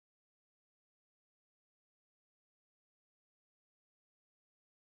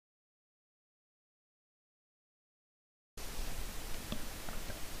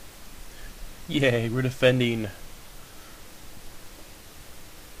Yay, we're defending.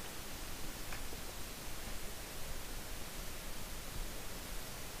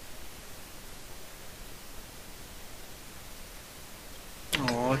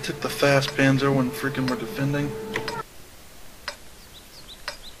 Oh, I took the fast panzer when freaking we're defending.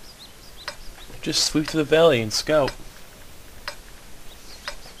 Just sweep to the valley and scout.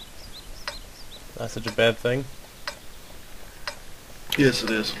 Not such a bad thing. Yes,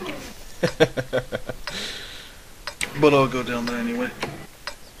 it is. But I'll go down there anyway.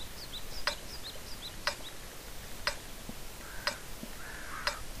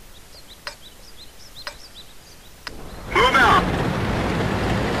 Move out!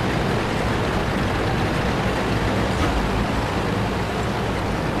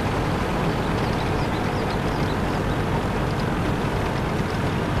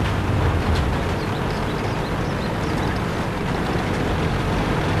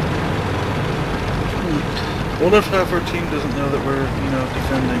 I wonder if half our team doesn't know that we're,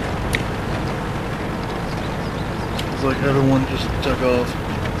 defending. It's like everyone just took off.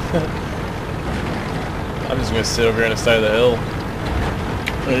 I'm just gonna sit over here on the side of the hill.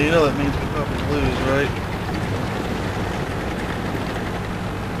 You know that means we probably lose, right?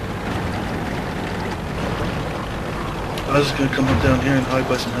 I was just gonna come up down here and hide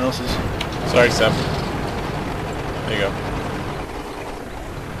by some houses. Sorry, Sam. There you go.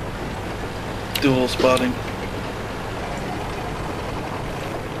 Do a little spotting.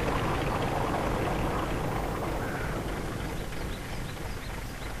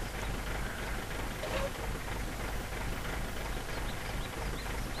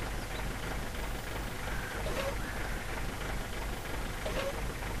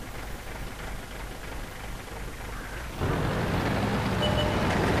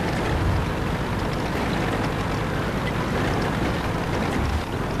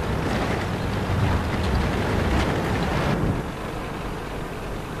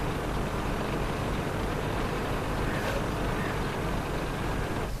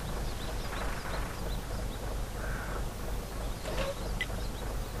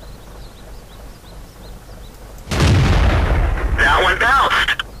 That one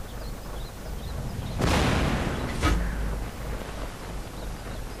bounced!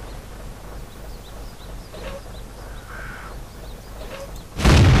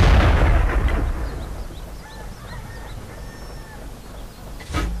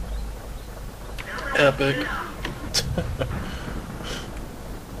 Epic.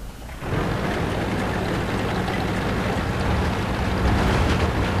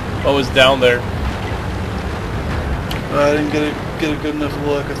 What was down there? I didn't get a good enough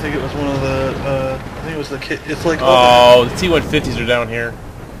look. I think it was one of the. I think it was the kit. It's like. Oh, the T-150s are down here.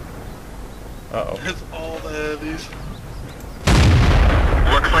 Uh-oh. It's all the heavies.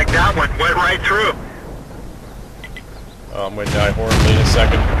 Looks like that one went right through. Oh, I'm gonna die horribly in a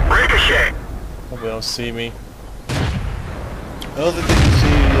second. Ricochet! Hope they don't see me. I don't think they can see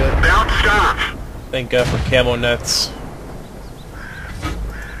you yet. Bounced off! Thank God for camo nets.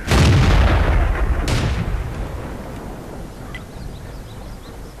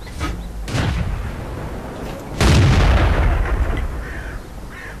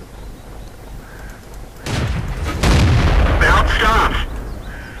 Bounced off!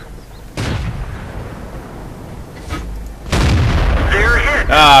 They're hit!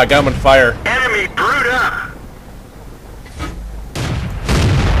 Ah, got him on fire. Enemy brewed up!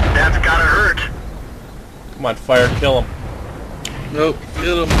 That's gotta hurt. Come on, fire, kill him. Nope,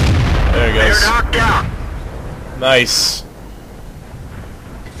 get him. There he They're goes. knocked out. Nice.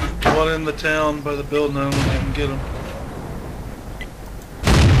 One in the town by the building. I don't know if I can get him.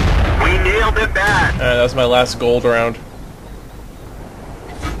 We nailed it bad. Alright, that was my last gold round.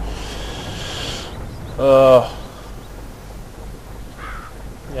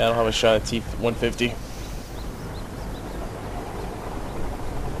 Yeah, I don't have a shot at T-150.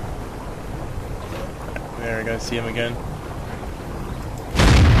 There, I gotta see him again.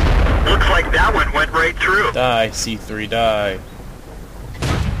 Looks like that one went right through. Die, C3, die.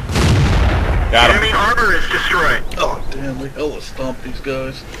 Got Enemy him. armor is destroyed. Oh damn, we hella stomped these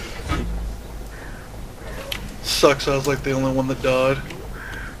guys. Sucks. I was like the only one that died.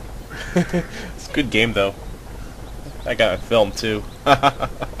 It's a good game, though. I got it filmed, too.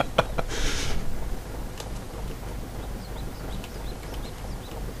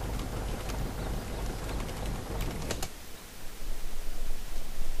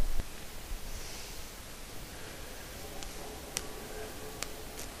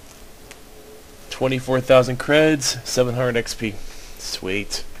 24,000 creds, 700 XP.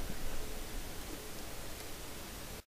 Sweet.